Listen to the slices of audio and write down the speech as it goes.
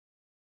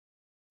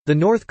The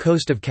North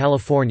Coast of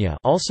California,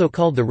 also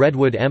called the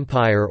Redwood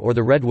Empire or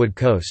the Redwood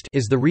Coast,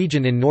 is the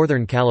region in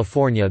Northern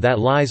California that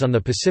lies on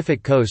the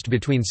Pacific coast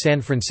between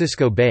San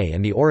Francisco Bay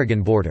and the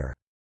Oregon border.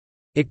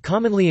 It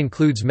commonly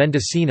includes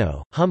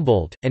Mendocino,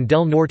 Humboldt, and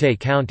Del Norte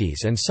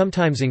counties and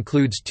sometimes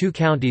includes two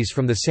counties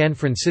from the San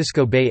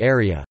Francisco Bay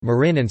Area,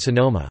 Marin and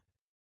Sonoma.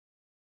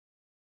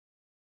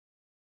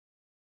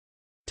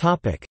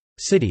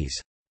 Cities.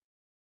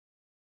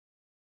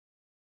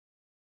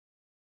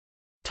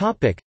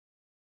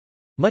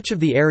 Much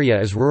of the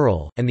area is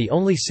rural, and the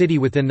only city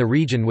within the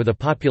region with a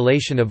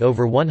population of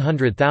over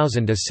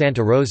 100,000 is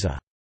Santa Rosa.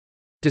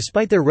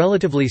 Despite their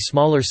relatively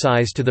smaller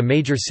size to the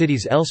major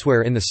cities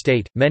elsewhere in the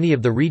state, many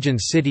of the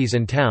region's cities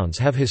and towns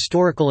have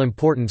historical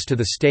importance to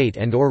the state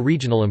and/or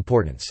regional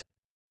importance.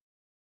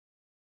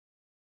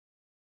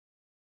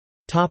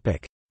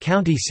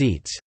 County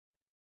seats.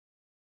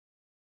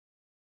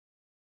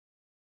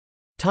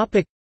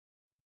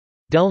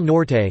 Del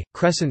Norte,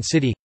 Crescent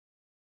City,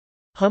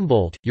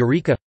 Humboldt,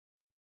 Eureka,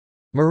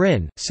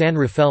 Marin, San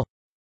Rafael,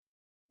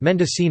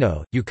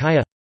 Mendocino,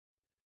 Ukiah,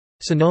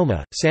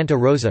 Sonoma, Santa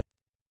Rosa.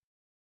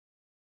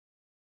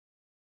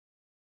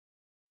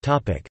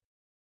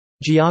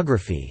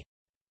 Geography.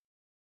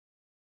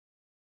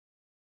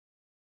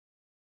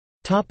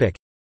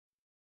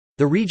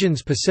 The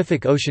region's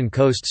Pacific Ocean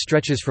coast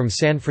stretches from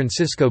San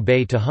Francisco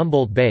Bay to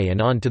Humboldt Bay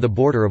and on to the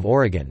border of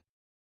Oregon.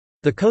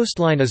 The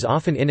coastline is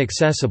often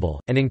inaccessible,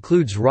 and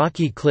includes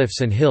rocky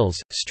cliffs and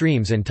hills,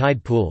 streams and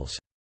tide pools.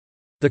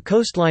 The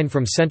coastline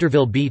from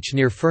Centerville Beach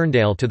near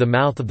Ferndale to the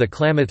mouth of the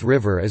Klamath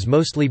River is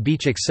mostly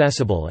beach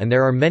accessible, and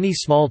there are many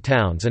small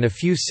towns and a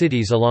few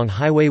cities along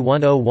Highway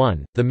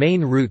 101, the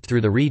main route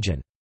through the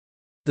region.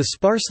 The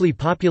sparsely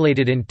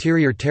populated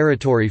interior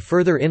territory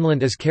further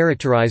inland is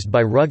characterized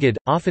by rugged,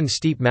 often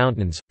steep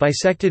mountains,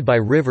 bisected by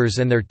rivers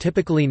and their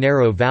typically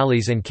narrow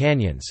valleys and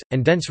canyons,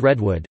 and dense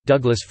redwood,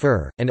 Douglas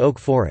fir, and oak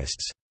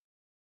forests.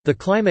 The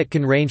climate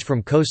can range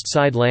from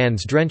coast-side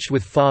lands drenched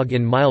with fog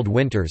in mild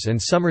winters and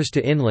summers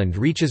to inland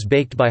reaches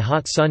baked by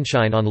hot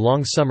sunshine on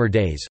long summer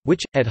days,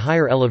 which, at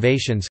higher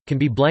elevations, can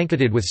be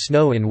blanketed with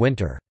snow in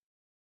winter.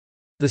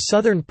 The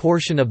southern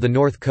portion of the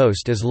North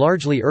Coast is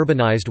largely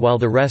urbanized while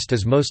the rest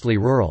is mostly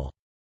rural.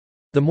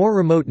 The more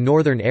remote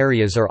northern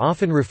areas are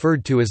often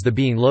referred to as the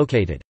being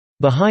located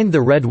behind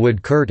the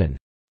Redwood Curtain.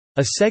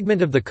 A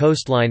segment of the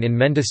coastline in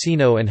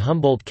Mendocino and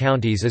Humboldt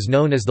counties is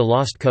known as the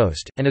Lost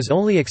Coast, and is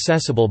only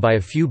accessible by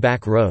a few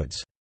back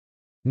roads.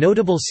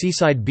 Notable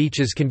seaside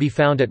beaches can be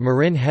found at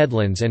Marin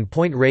Headlands and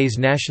Point Reyes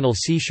National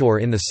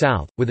Seashore in the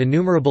south, with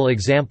innumerable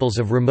examples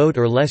of remote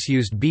or less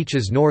used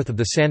beaches north of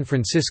the San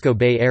Francisco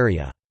Bay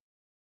Area.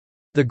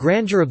 The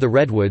grandeur of the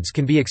redwoods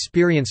can be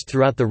experienced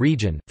throughout the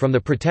region, from the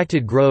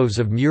protected groves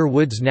of Muir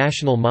Woods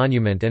National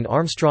Monument and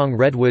Armstrong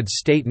Redwoods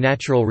State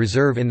Natural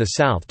Reserve in the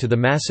south to the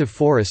massive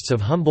forests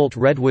of Humboldt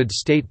Redwoods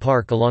State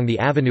Park along the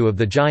Avenue of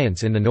the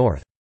Giants in the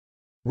north.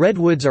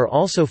 Redwoods are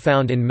also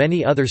found in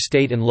many other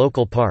state and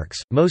local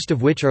parks, most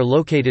of which are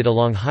located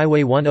along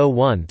Highway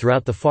 101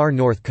 throughout the far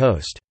north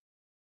coast.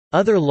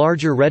 Other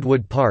larger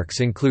redwood parks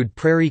include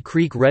Prairie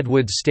Creek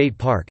Redwoods State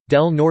Park,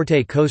 Del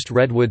Norte Coast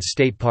Redwoods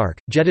State Park,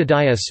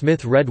 Jedediah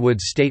Smith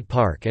Redwoods State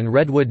Park and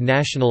Redwood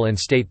National and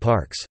State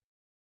Parks.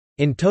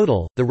 In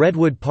total, the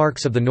redwood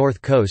parks of the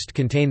North Coast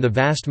contain the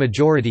vast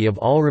majority of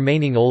all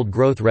remaining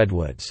old-growth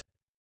redwoods.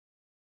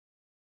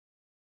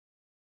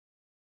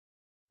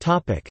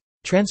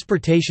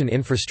 Transportation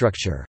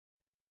infrastructure.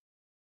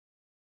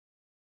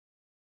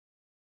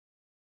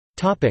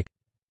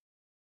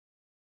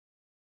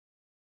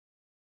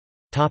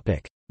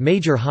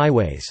 Major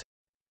highways.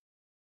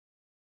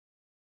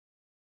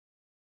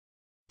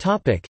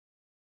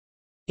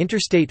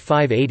 Interstate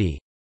 580,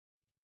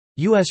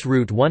 U.S.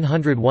 Route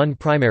 101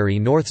 primary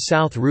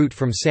north-south route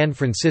from San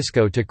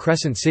Francisco to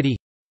Crescent City,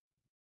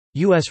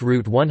 U.S.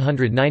 Route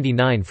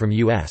 199 from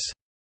U.S.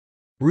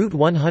 Route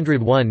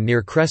 101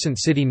 near Crescent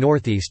City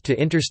northeast to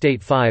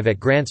Interstate 5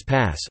 at Grants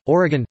Pass,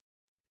 Oregon,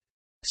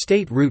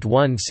 State Route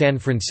 1 San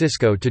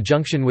Francisco to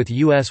junction with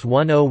US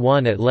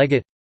 101 at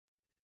Leggett,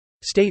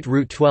 State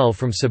Route 12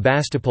 from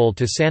Sebastopol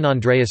to San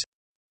Andreas,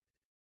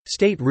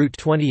 State Route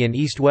 20 and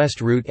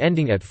east-west route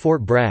ending at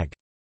Fort Bragg,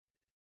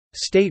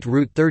 State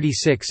Route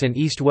 36 and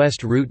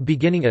east-west route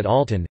beginning at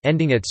Alton,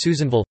 ending at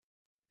Susanville,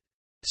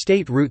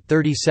 State Route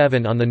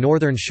 37 on the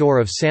northern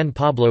shore of San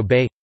Pablo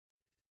Bay,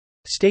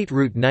 State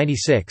Route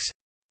 96,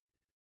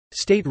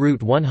 State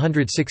Route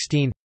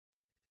 116,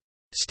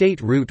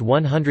 State Route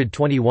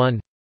 121,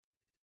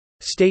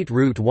 State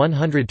Route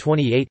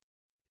 128,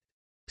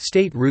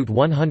 State Route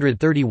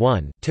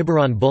 131,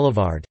 Tiburon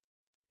Boulevard,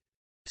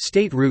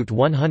 State Route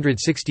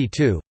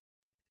 162,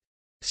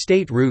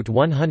 State Route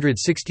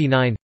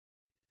 169,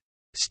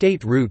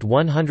 State Route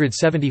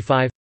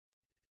 175,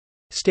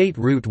 State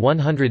Route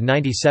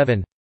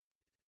 197,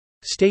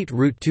 State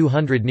Route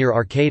 200 near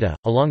Arcata,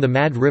 along the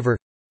Mad River,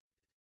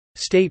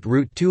 State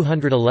Route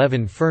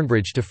 211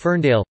 Fernbridge to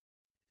Ferndale,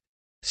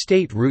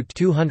 State Route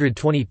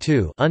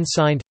 222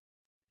 unsigned,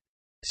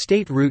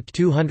 State Route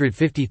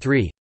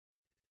 253,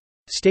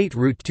 State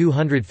Route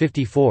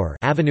 254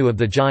 Avenue of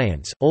the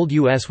Giants, Old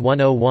US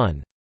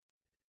 101.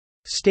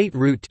 State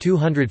Route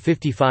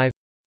 255.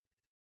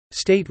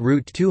 State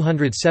Route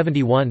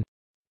 271.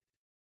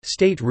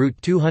 State Route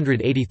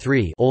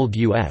 283 Old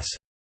US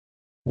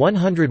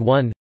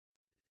 101.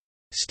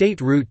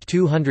 State Route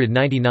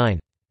 299.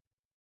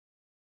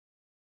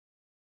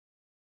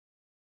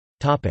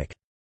 Topic: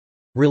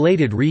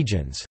 Related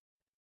regions.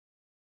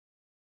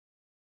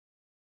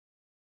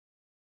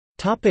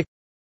 Topic: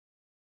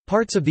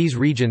 Parts of these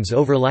regions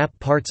overlap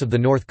parts of the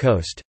North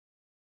Coast.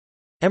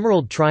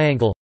 Emerald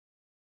Triangle,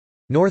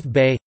 North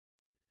Bay,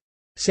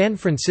 San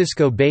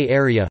Francisco Bay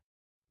Area.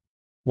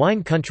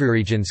 Wine country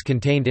regions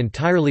contained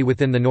entirely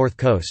within the North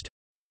Coast.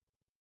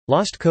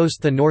 Lost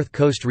Coast. The North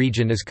Coast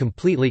region is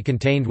completely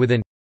contained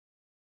within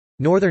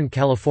Northern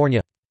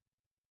California.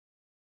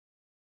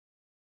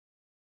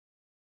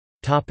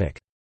 Topic: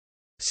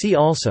 See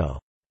also.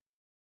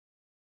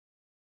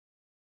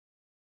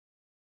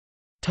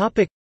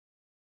 Topic: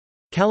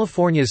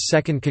 California's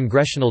 2nd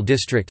Congressional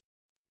District.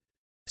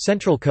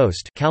 Central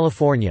Coast,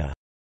 California.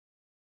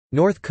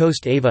 North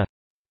Coast Ava.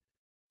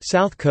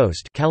 South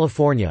Coast,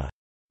 California.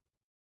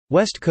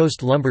 West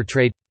Coast lumber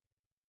trade.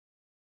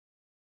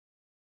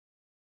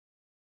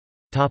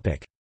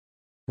 Topic: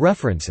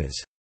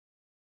 References.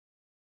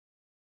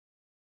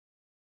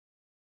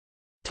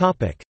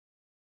 Topic: